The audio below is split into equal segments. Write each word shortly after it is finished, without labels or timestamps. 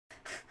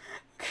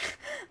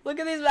Look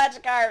at these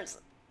Magikarps.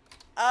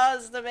 Oh,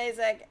 this is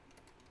amazing.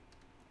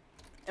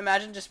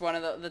 Imagine just one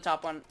of the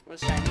top one was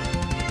shiny.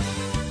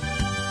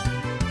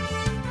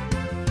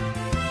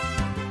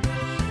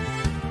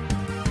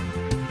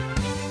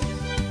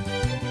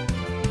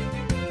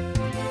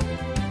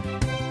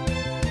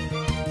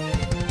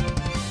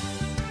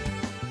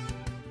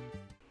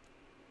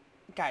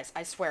 Guys,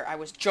 I swear, I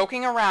was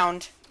joking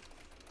around.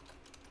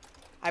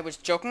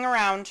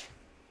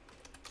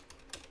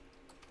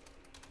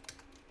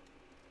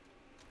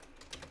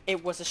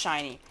 It was a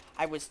shiny.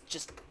 I thought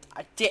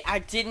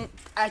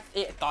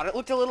it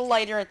looked a little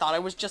lighter. I thought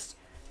it was just,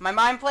 my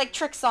mind played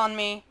tricks on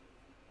me.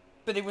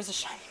 But it was a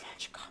shiny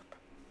Magikarp.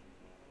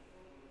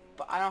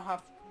 But I don't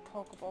have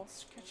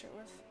Pokeballs to catch it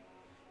with.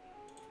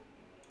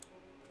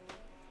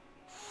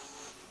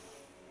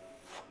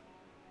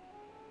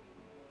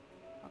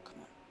 Oh, come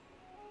on.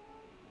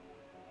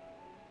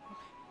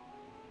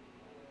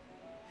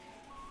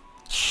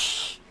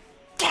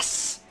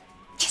 Yes!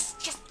 Yes! Yes!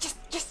 Yes!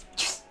 Yes!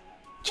 Yes!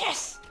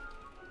 Yes!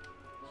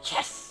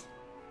 Yes!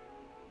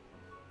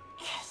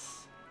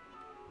 Yes!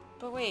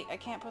 But wait, I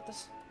can't put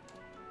this...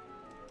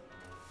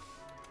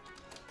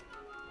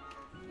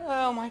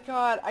 Oh my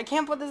god, I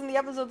can't put this in the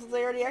episode since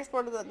I already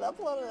exported it and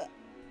uploaded it.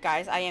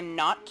 Guys, I am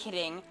not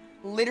kidding.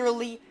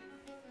 Literally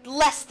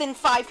less than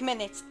 5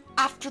 minutes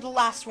after the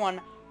last one.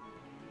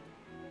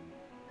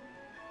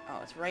 Oh,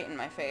 it's right in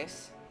my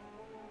face.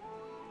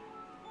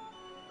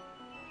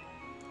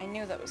 I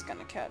knew that was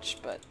gonna catch,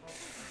 but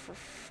for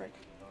frick.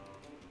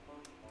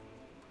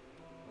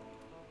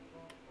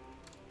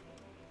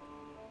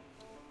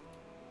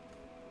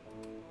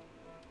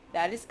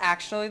 That is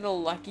actually the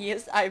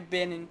luckiest I've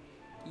been in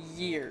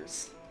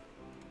years.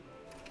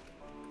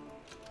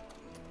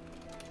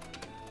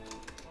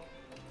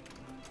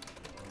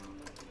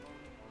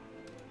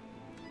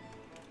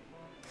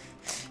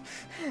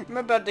 I'm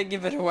about to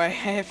give it away. I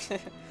have to...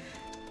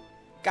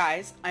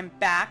 Guys, I'm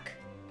back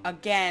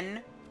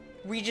again.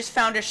 We just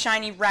found a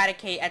shiny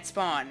Raticate at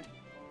spawn.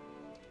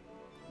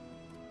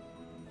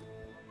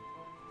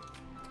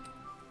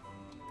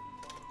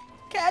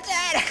 Catch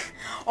it!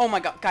 Oh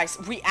my god, guys,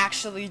 we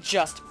actually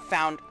just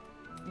found...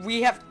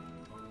 We have...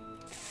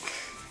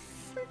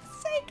 For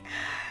sake.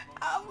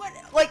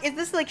 Like, is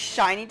this like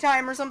shiny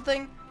time or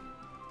something?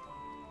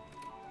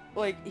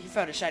 Like, he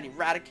found a shiny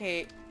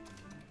Raticate.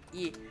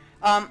 Yeah.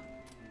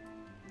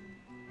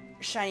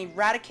 Shiny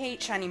Raticate,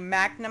 shiny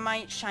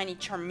Magnemite, shiny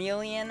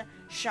Charmeleon,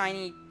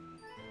 shiny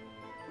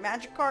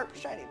Magikarp,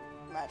 shiny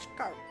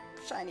Magikarp,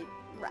 shiny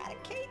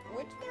Raticate,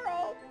 which they're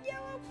all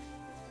yellow.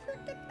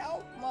 Freaking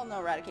no. Well,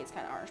 no, Raticate's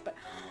kind of orange, but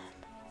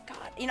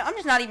God, you know, I'm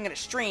just not even gonna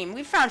stream.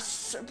 We found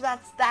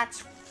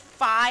that's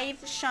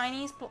 5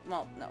 shinies.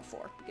 Well, no,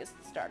 4 because it's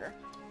the starter.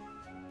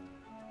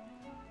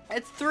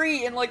 It's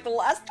 3 in like the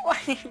last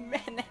 20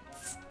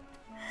 minutes.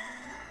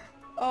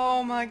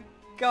 Oh my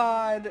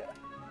God.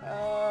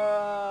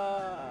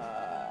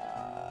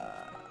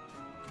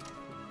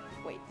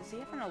 Wait, does he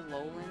have an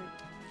Alolan?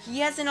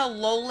 He has an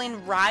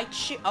Alolan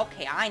Raichu.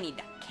 Okay, I need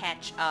to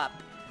catch up.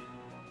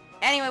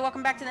 Anyway,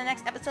 welcome back to the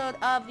next episode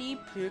of the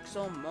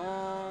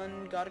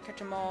Pixelmon. Gotta catch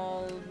them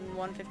all.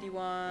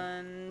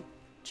 151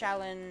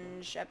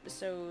 challenge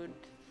episode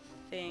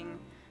thing.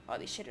 Oh,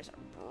 these shitters are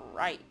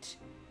bright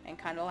and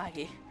kind of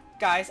laggy.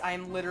 Guys, I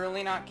am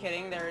literally not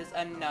kidding. There is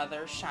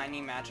another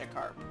shiny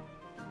Magikarp.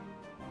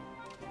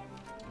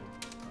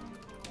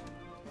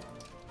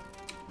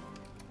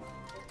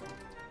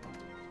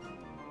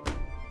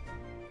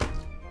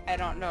 I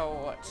don't know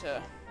what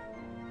to...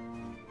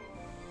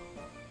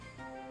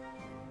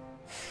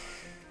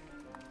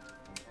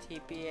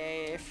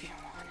 TPA if you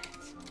want it.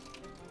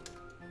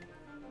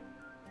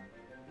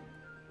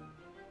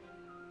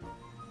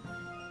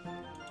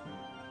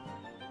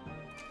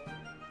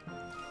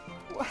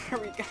 What are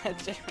we gonna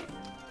do?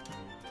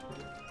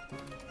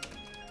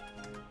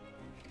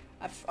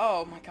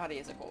 Oh my God, he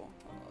is a cool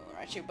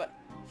Raichu, but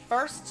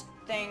first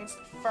things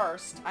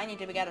first, I need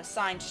to get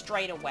assigned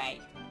straight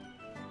away.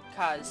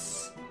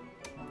 Cause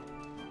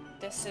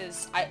this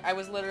is, I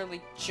was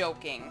literally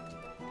joking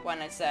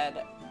when I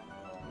said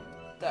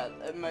that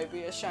it might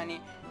be a shiny.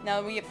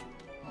 Now we have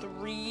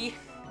 3,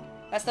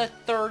 that's the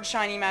 3rd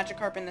shiny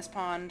Magikarp in this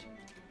pond.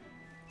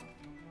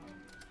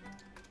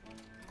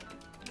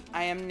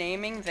 I am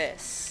naming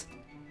this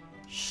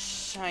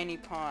Shiny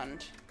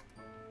Pond.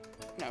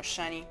 No,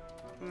 Shiny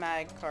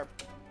Magikarp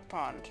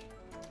Pond.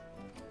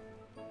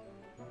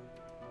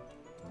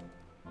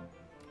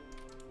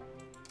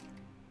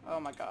 Oh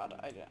my God,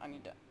 I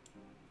need to...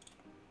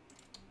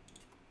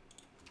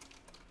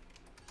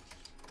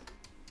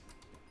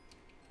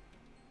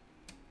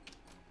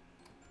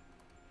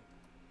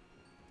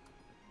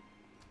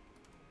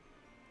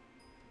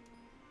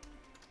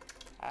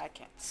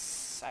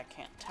 I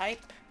can't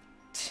type.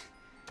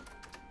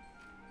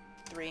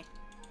 3.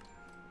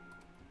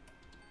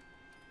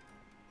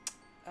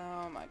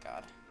 Oh my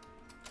God.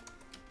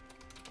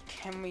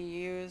 Can we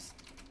use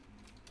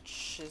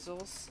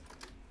chisels?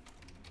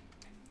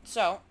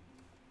 So,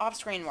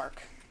 off-screen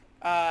work.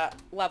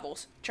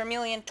 Levels.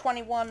 Charmeleon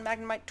 21,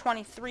 Magnemite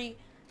 23,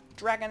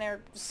 Dragonair,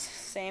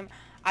 same.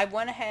 I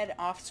went ahead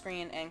off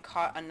screen and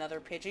caught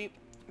another Pidgey,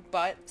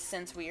 but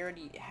since we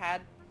already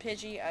had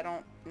Pidgey, I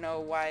don't know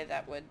why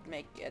that would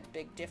make a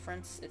big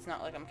difference. It's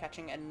not like I'm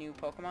catching a new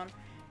Pokemon,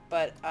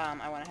 but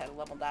I went ahead and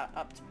leveled that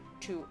up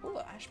to, ooh,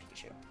 Ash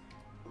Pikachu.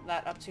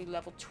 That up to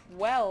level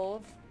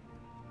 12,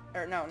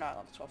 or no, not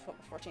level 12, level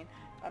 14.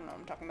 I don't know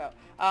what I'm talking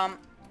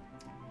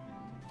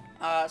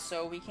about.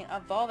 So we can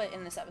evolve it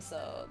in this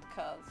episode,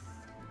 cause,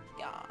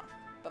 yeah.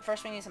 But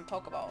first we need some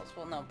Pokeballs.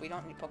 Well, no, we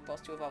don't need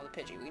Pokeballs to evolve the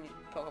Pidgey. We need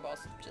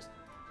Pokeballs, just,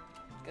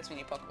 guess we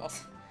need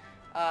Pokeballs.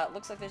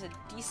 Looks like there's a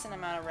decent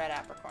amount of red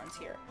apricorns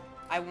here.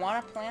 I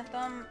want to plant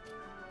them.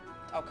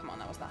 Oh, come on,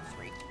 that was not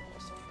 3. It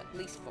was at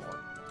least 4.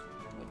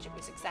 Which it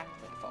was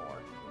exactly 4.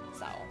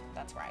 So,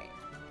 that's right.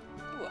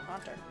 Ooh, a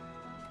Haunter.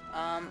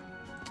 I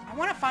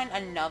want to find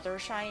another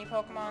shiny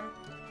Pokemon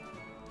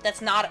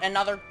that's not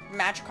another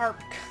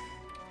Magikarp.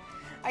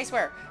 I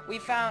swear, we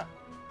found...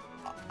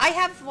 I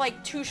have,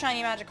 like, 2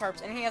 shiny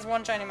Magikarps, and he has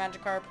 1 shiny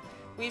Magikarp.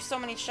 We have so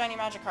many shiny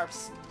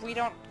Magikarps. We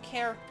don't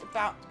care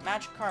about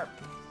Magikarp.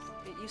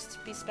 It used to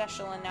be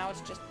special, and now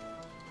it's just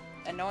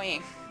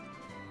annoying.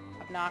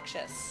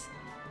 Obnoxious.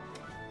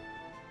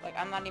 Like,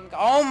 I'm not even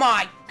oh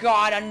my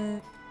god!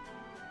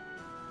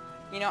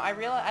 You know,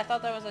 I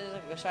thought that was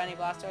a shiny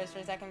Blastoise for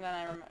a second, then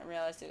I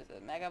realized it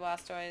was a Mega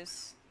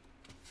Blastoise.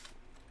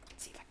 Let's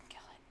see if I can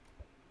kill it.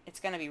 It's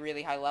gonna be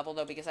really high level,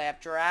 though, because I have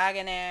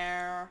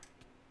Dragonair.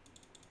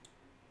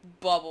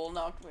 Bubble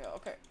knocked me out.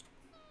 Okay.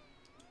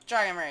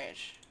 Dragon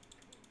Rage.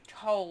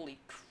 Holy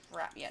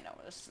crap. Yeah, no,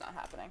 this is not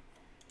happening.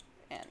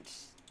 And,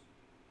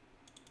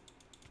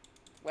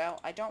 well,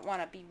 I don't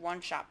want to be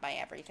one-shot by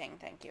everything,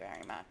 thank you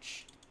very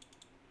much.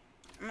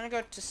 I'm gonna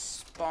go to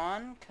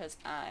spawn, because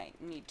I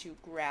need to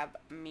grab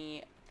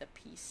me the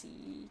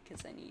PC,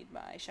 because I need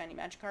my shiny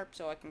Magikarp,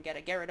 so I can get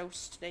a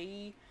Gyarados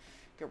today.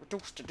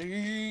 Gyarados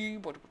today.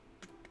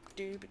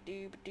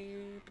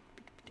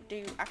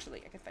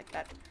 Actually, I can fight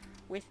that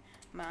with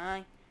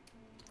my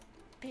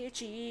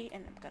Pidgey,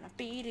 and I'm gonna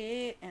beat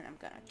it, and I'm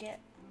gonna get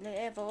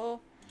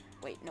level.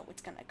 Wait, no,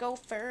 it's gonna go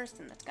first,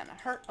 and that's gonna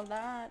hurt a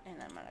lot,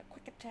 and I'm gonna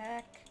quick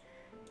attack,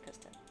 because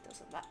that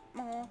does a lot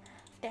more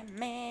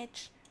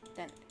damage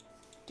than,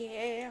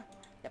 yeah,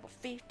 level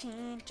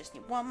 15, just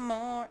need 1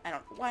 more. I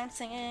don't know why I'm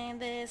singing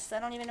this, I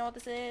don't even know what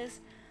this is.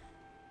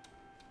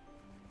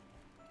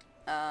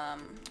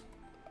 Ratatata,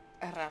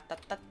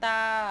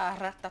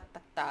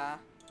 ratatata,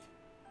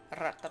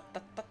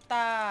 ratatata,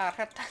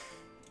 ratatata.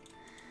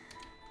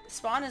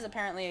 Spawn is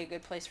apparently a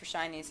good place for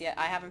shinies, yet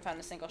I haven't found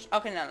a single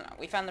okay, no.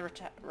 We found the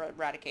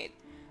Raticate.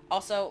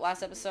 Also,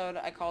 last episode,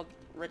 I called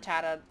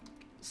Rattata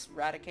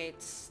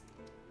Raticates.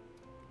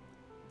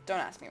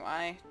 Don't ask me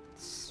why.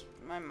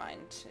 My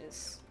mind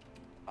is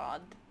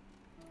odd.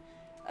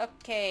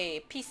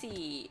 Okay,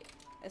 PC.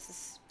 This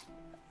is...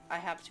 I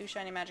have 2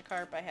 shiny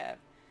Magikarp. I have...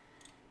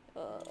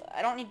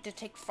 I don't need to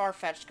take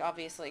Farfetch'd,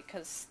 obviously,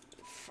 because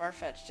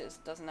Farfetch'd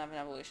just doesn't have an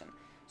evolution.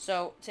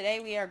 So, today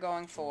we are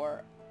going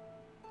for...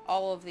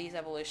 all of these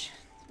evolutions.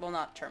 Well,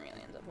 not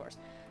Termullions, of course.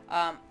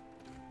 I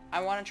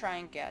want to try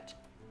and get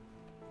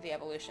the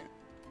evolution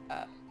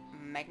of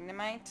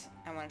Magnemite.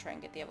 I want to try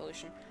and get the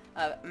evolution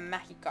of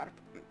Magikarp,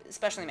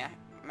 especially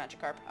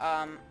Magikarp.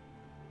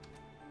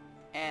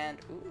 And,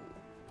 ooh,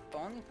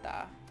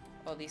 Bonita.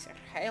 Oh, these are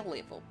high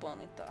level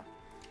Bonita.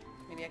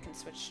 Maybe I can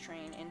switch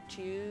train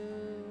into...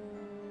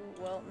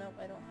 well, nope,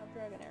 I don't have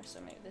Dragonair, so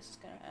maybe this is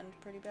going to end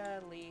pretty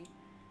badly.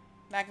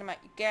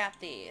 Magnemite, you got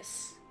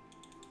this.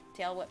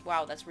 Tailwhip.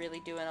 Wow, that's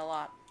really doing a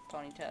lot,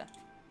 Ponyta.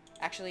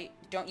 Actually,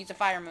 don't use a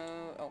fire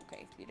move.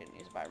 Okay, you didn't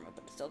use a fire move,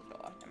 but it still did a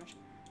lot of damage.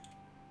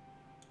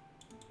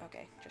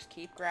 Okay, just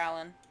keep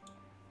growling.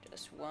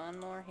 Just 1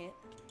 more hit.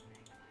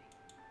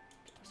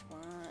 Just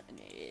 1.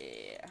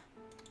 Yeah.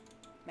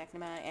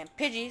 Magnemite and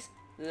Pidgeys,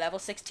 level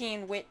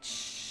 16,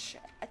 which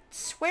I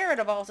swear it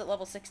evolves at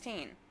level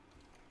 16.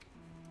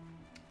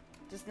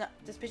 Does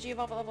Pidgey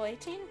evolve at level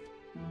 18?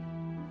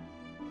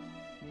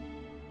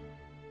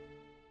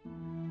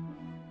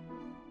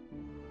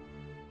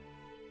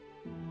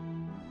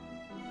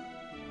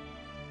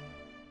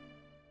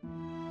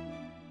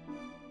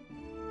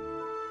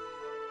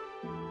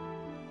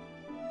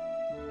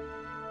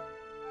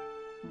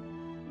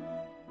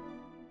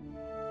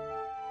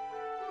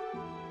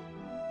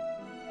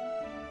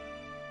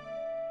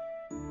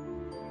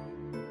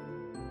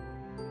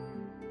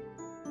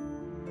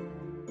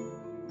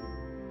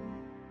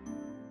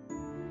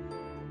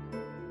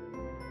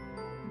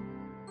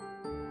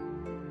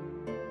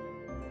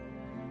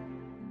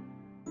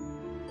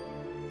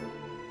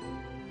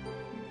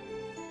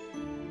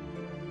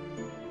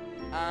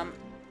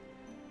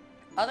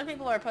 Other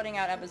people are putting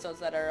out episodes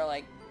that are,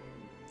 like,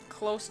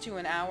 close to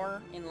an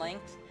hour in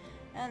length,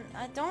 and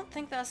I don't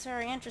think that's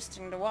very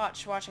interesting to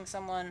watch, watching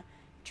someone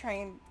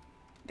train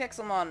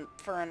Pixelmon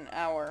for an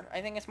hour. I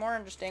think it's more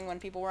interesting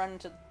when people run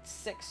into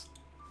 6?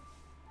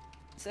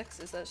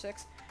 Is that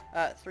 6?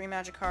 3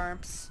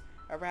 Magikarps,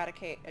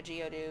 Eradicate, a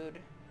Geodude.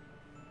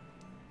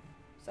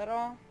 Is that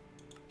all?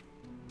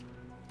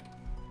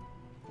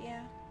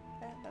 Yeah,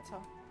 that's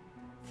all.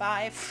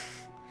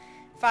 5.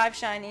 5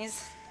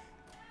 shinies.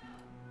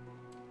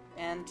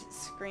 And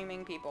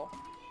screaming people.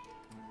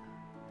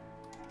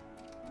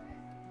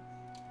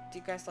 Do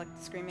you guys like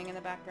the screaming in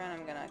the background?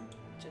 I'm gonna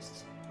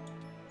just...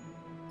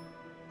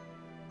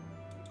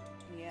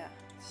 Yeah.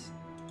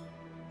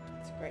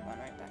 It's a great one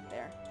right back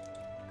there.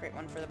 Great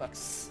one for the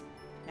books.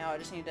 Now I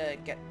just need to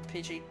get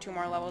Pidgey 2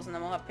 more levels and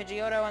then we'll have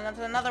Pidgeotto and that's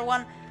another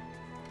one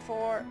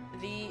for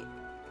the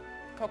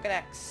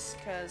Pokedex.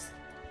 Cause,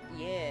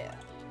 yeah.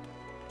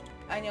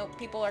 I know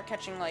people are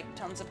catching like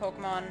tons of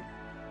Pokemon,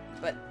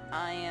 but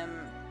I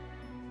am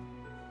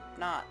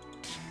not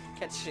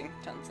catching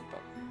tons of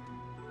Pokemon.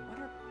 What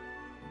are...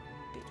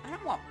 I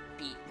don't want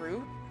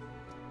beetroot.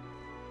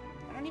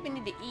 I don't even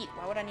need to eat.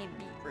 Why would I need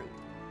beetroot?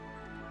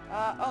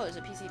 Oh, there's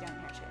a PC down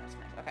here too. That's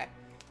nice. Okay.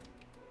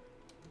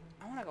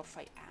 I want to go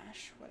fight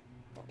Ash.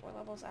 What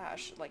level is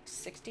Ash? Like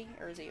 60?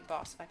 Or is he a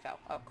boss? I fell.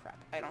 Oh, crap.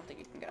 I don't think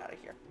you can get out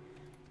of here.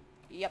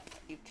 Yep,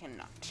 you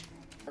cannot.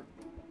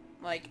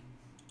 Like,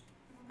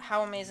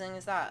 how amazing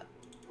is that?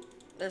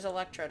 There's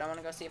Electrode. I want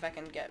to go see if I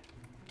can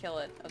kill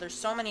it. Oh, there's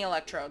so many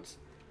Electrodes.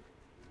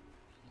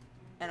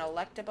 And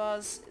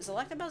Electabuzz. Is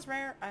Electabuzz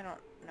rare? I don't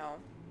know.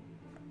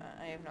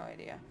 I have no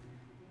idea.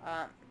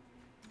 I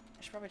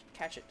should probably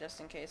catch it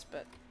just in case,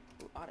 but...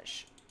 Ooh,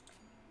 oddish.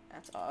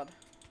 That's odd.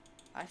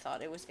 I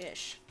thought it was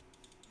ish.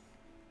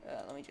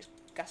 Let me just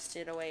gust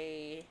it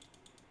away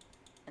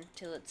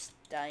until it's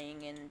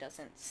dying and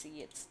doesn't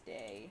see its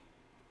day.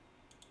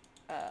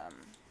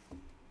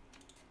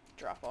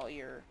 Drop all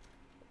your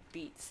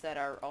beets that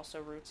are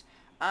also roots.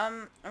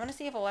 I'm gonna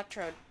see if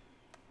Electrode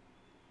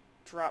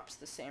drops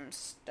the same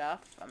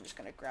stuff. I'm just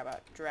gonna grab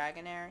out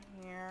Dragonair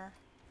here.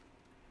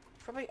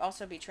 Probably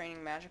also be training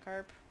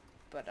Magikarp,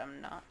 but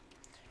I'm not.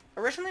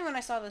 Originally when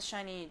I saw this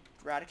shiny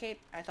Raticate,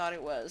 I thought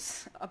it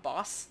was a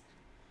boss.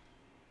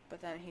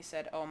 But then he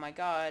said, oh my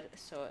god,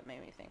 so it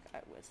made me think I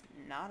was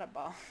not a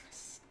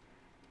boss.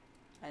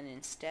 And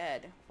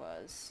instead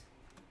was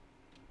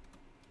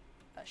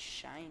a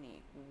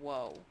shiny.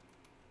 Whoa.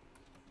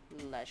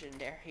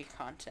 Legendary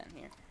content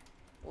here.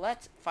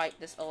 Let's fight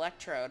this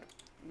Electrode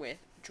with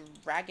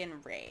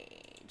Dragon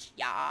Rage.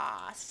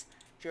 Yas!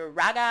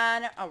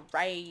 Dragon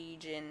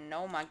Rage. And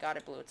oh my god,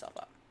 it blew itself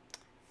up.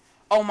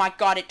 Oh my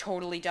god, it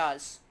totally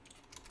does.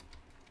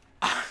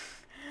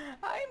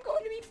 I'm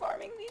going to be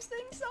farming these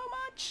things so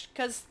much.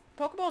 Because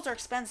Pokeballs are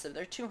expensive.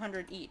 They're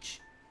 200 each.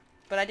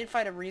 But I did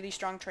fight a really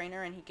strong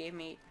trainer and he gave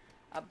me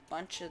a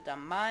bunch of the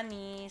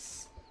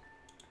monies.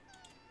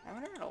 I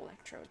wonder what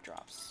Electrode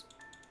drops.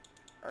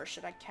 Or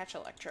should I catch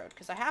Electrode?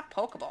 Because I have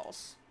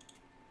Pokeballs.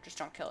 Just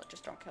don't kill it.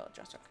 Just don't kill it.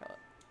 Just don't kill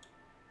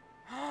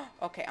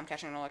it. Okay, I'm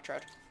catching an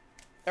Electrode.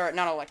 Or,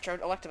 not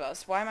Electrode.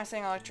 Electabuzz. Why am I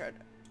saying Electrode?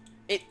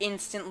 It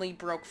instantly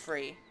broke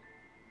free.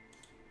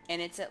 And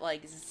it's at,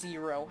 like,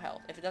 0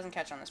 health. If it doesn't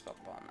catch on this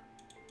Pokeball, I'm not.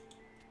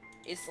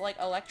 It's, like,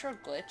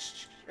 Electrode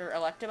glitched. Or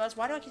Electabuzz.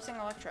 Why do I keep saying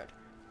Electrode?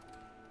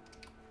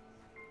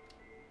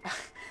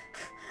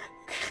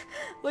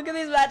 Look at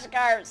these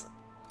Magikarps.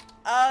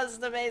 Oh, this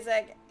is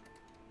amazing.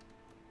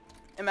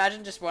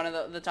 Imagine just one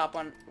of the top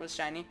one was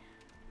shiny.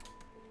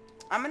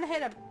 I'm gonna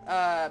hit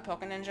a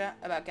Poke Ninja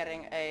about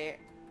getting a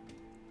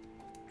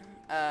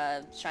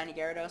shiny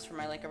Gyarados for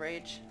my Lake of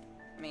Rage.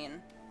 I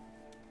mean,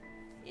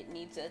 it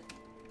needs it.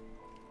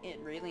 It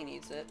really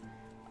needs it.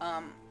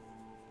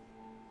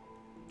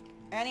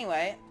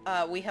 Anyway,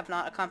 we have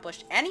not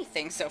accomplished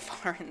anything so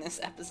far in this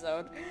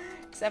episode,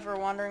 except for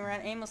wandering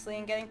around aimlessly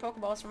and getting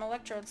Pokeballs from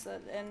Electrodes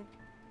and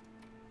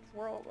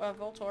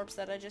Voltorbs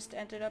that I just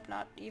ended up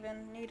not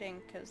even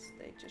needing, because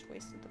they just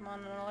wasted them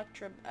on an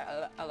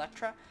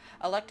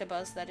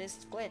Electabuzz that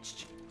is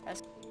glitched.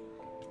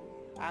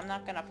 I'm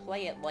not gonna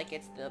play it like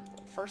it's the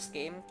first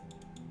game,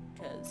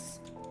 because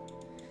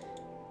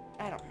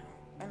I don't know.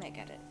 I may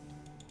get it.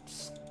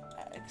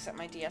 Except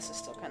my DS is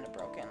still kind of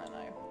broken, and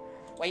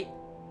wait.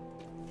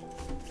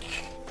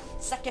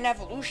 Second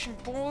evolution,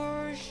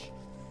 boys!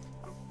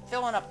 I'm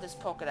filling up this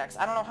Pokedex.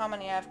 I don't know how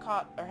many I've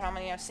caught, or how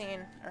many I've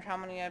seen, or how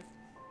many I've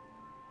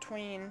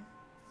tween.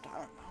 I don't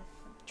know.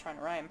 I'm trying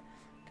to rhyme,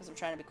 because I'm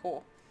trying to be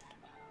cool.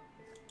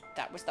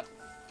 That was the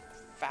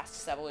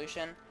fastest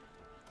evolution.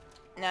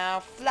 Now,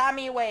 fly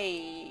me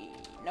away!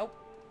 Nope.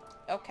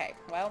 Okay,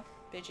 well,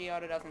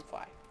 Pidgeotto doesn't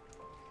fly.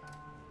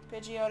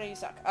 Pidgeotto, you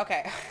suck.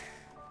 Okay.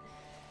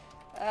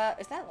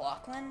 Is that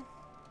Lachlan?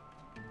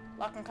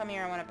 Lachlan, come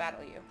here, I want to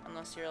battle you.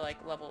 Unless you're,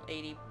 like, level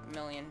 80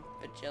 million,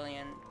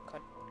 bajillion,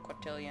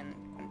 quintillion,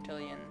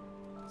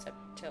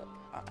 septil...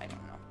 I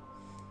don't know.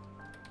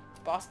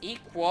 Boss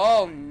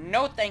Whoa,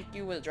 no thank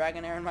you with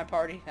Dragonair in my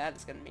party. That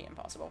is going to be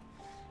impossible.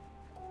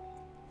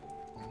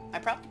 I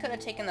probably could have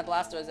taken the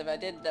Blastoise if I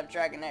did have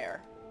Dragonair.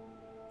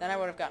 Then I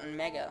would have gotten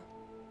Mega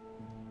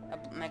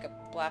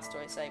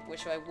Blastoise,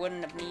 which I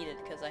wouldn't have needed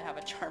because I have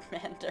a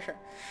Charmander.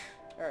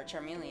 Or a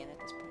Charmeleon at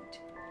this point.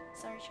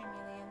 Sorry,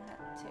 Charmeleon,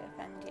 not to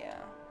offend you.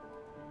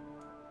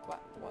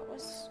 What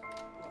was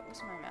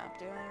my map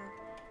doing?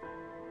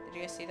 Did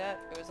you guys see that?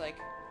 It was like...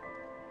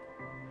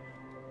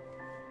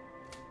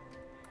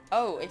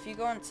 Oh, if you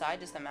go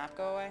inside, does the map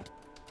go away?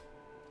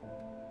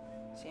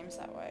 Seems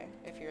that way,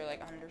 if you're,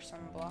 like, under some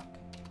block.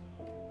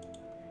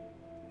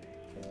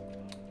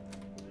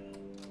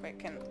 Wait,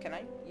 can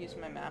I use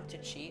my map to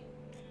cheat?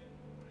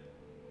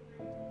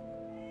 Oh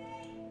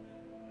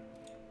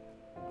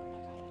my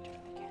god, I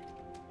totally can.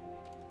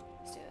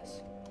 Let's do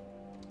this.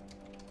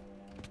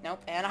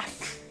 Nope, and I...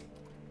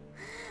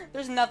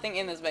 There's nothing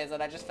in this base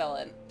that I just fell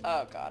in.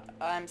 Oh god,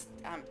 I'm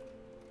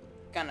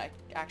gonna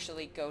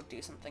actually go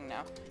do something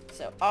now.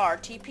 So,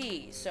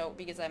 RTP, so,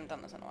 because I haven't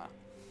done this in a while.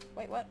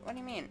 Wait, what? What do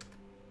you mean?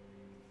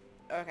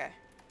 Okay.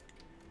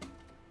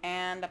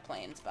 And a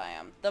plains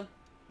biome.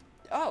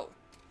 Oh!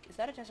 Is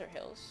that a Desert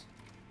Hills?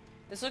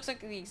 This looks like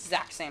the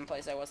exact same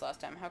place I was last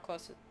time. How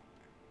close is...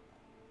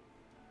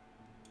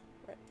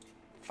 Right.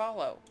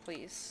 Follow,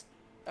 please.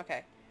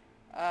 Okay.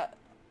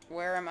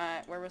 Where am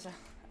I? Where was I?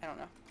 I don't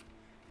know.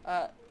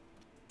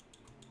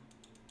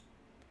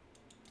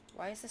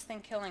 Why is this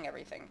thing killing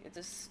everything?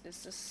 Is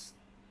this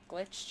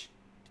glitched?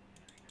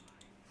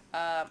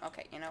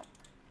 Okay, you know.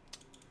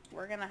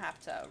 We're gonna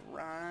have to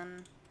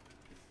run.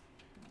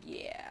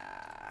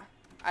 Yeah.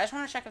 I just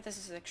want to check if this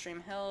is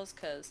Extreme Hills,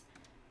 because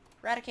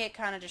Raticate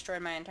kind of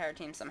destroyed my entire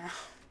team somehow.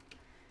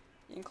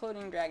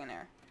 Including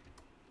Dragonair.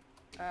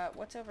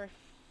 What's over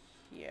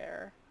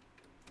here?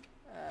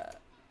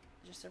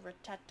 Just over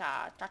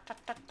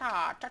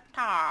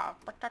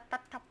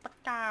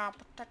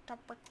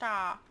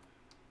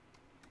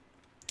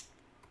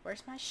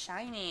Where's my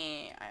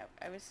shiny?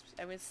 I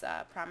was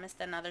promised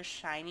another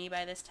shiny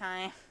by this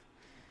time.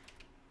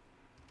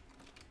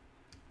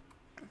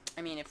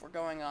 I mean, if we're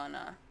going on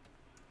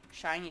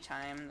shiny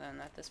time,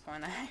 then at this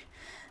point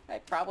I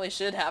probably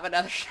should have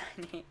another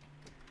shiny.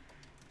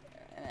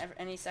 And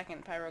any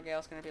second, Pyro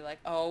Gale's gonna be like,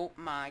 oh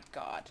my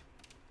god.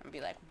 I'm gonna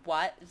be like,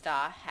 what the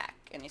heck?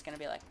 And he's gonna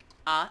be like,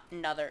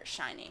 another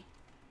shiny.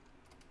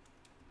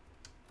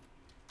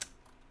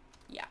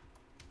 Yeah.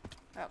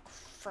 Oh,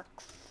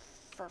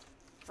 Furtifurf.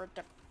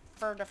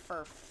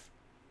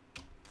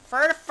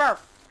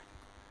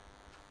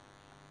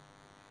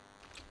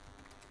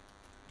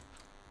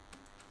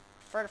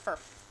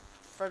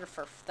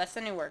 That's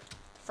the new word.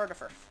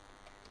 Furtifurf.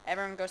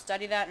 Everyone go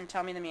study that and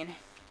tell me the meaning.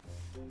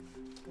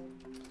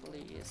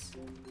 Please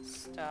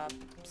stop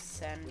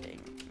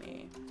sending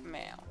me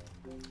mail.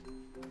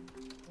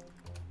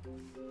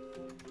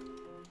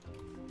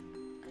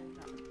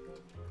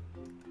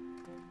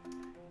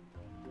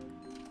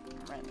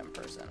 Random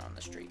person on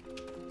the street.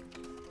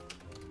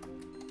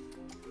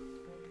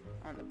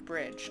 On the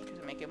bridge,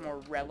 to make it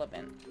more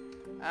relevant.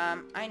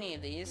 I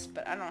need these,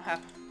 but I don't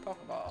have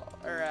Pokeball,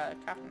 or a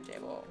crafting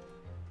table.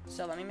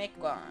 So let me make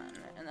one,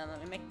 and then let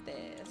me make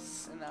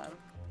this, and then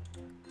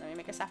let me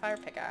make a sapphire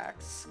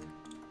pickaxe.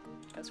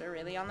 Because we're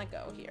really on the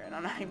go here, and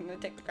I'm not even going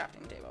to take the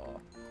crafting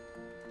table.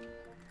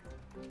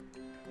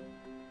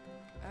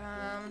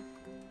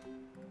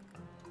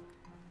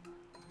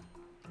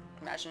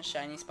 Imagine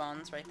shiny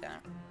spawns right there.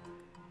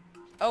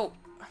 Oh!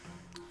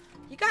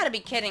 You gotta be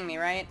kidding me,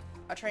 right?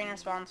 A trainer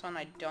spawns when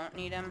I don't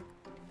need him.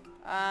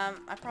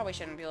 I probably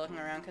shouldn't be looking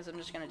around because I'm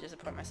just going to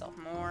disappoint myself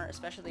more,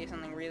 especially if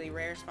something really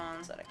rare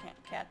spawns that I can't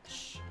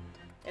catch.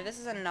 If this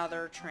is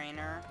another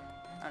trainer...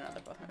 Oh no,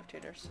 they're both move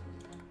tutors.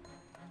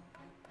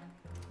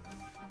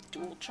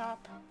 Dual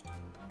Chop?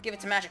 Give it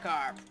to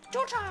Magikarp!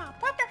 Dual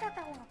Chop!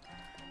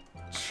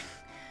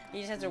 He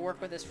just has to work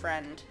with his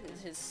friend,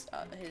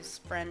 his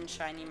friend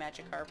Shiny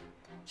Magikarp,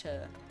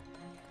 to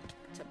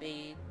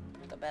be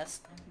the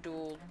best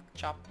Dual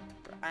Chop.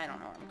 I don't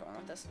know where I'm going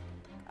with this.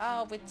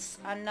 Oh, it's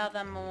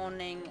another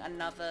morning,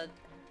 another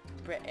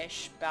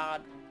British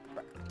bad...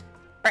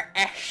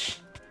 British!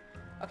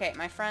 Okay,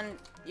 my friend,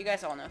 you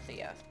guys all know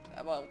Thea.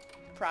 Well,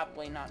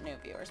 probably not new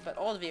viewers, but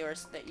old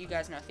viewers, that you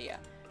guys know Thea.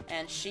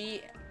 And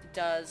she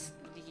does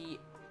the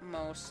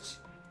most,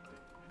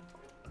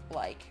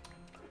 like,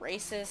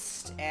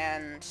 racist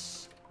and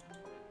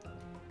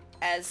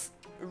as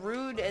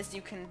rude as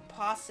you can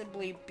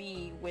possibly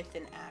be with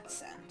an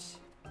accent.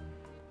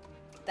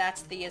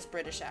 That's Thea's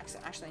British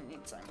accent. Actually, I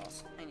need slime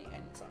balls. I need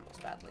slime balls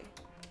badly.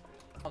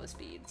 All the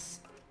speeds.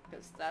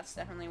 Because that's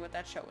definitely what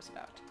that show was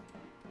about.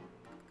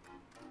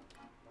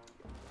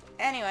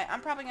 Anyway,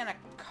 I'm probably gonna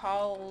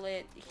call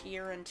it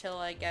here until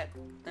I get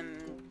the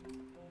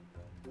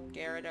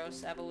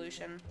Gyarados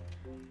evolution.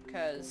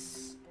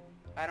 Because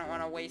I don't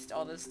want to waste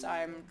all this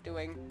time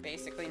doing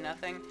basically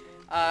nothing.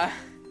 Yeah,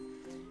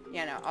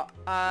 no.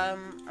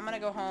 I'm gonna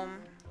go home.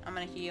 I'm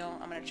gonna heal.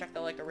 I'm gonna check the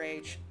Lake of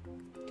Rage.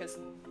 Because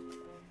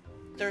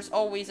there's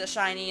always a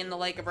shiny in the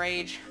Lake of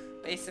Rage,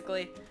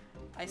 basically.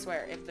 I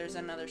swear, if there's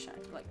another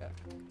shiny, like a...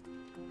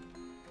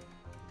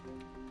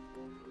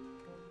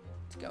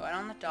 Let's go out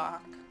on the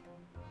dock.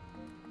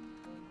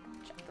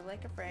 Check the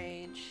Lake of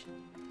Rage.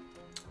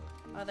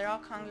 Oh, they're all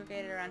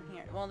congregated around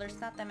here. Well,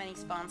 there's not that many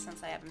spawns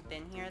since I haven't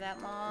been here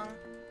that long.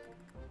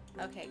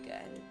 Okay,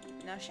 good.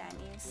 No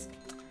shinies.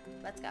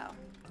 Let's go.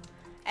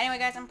 Anyway,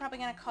 guys, I'm probably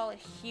gonna call it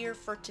here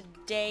for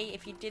today.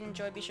 If you did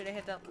enjoy, be sure to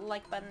hit that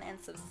like button and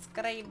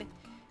subscribe.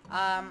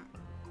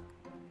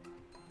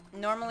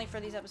 Normally for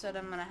these episodes,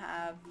 I'm gonna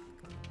have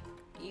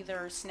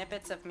either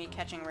snippets of me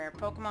catching rare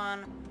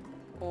Pokemon,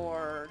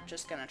 or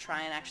just gonna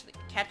try and actually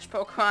catch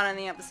Pokemon in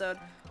the episode,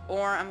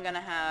 or I'm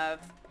gonna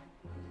have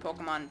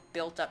Pokemon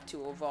built up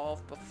to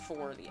evolve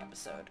before the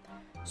episode.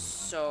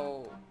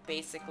 So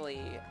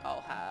basically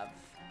I'll have,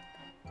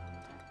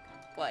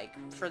 like,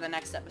 for the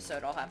next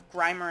episode I'll have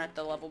Grimer at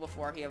the level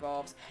before he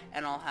evolves,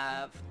 and I'll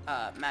have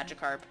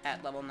Magikarp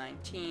at level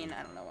 19.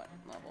 I don't know what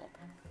level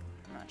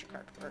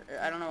Magikarp, or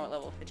I don't know what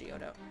level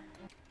Pidgeotto.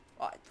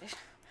 Well,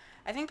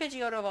 I think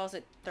Pidgeotto evolves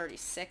at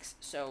 36,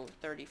 so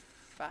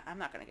 35. I'm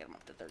not gonna get him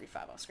up to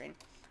 35 off screen.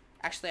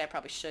 Actually, I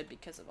probably should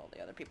because of all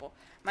the other people.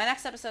 My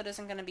next episode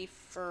isn't going to be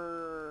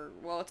for...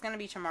 Well, it's going to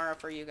be tomorrow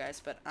for you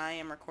guys, but I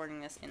am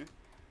recording this in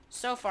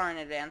so far in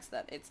advance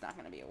that it's not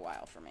going to be a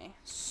while for me.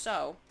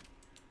 So,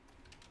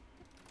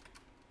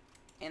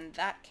 in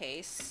that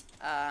case,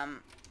 I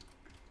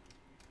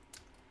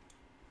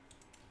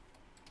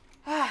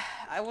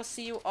will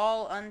see you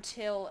all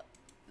until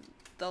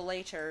the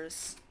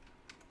laters.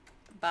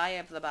 Bye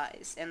of the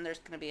byes. And there's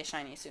going to be a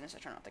shiny as soon as I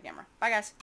turn off the camera. Bye, guys.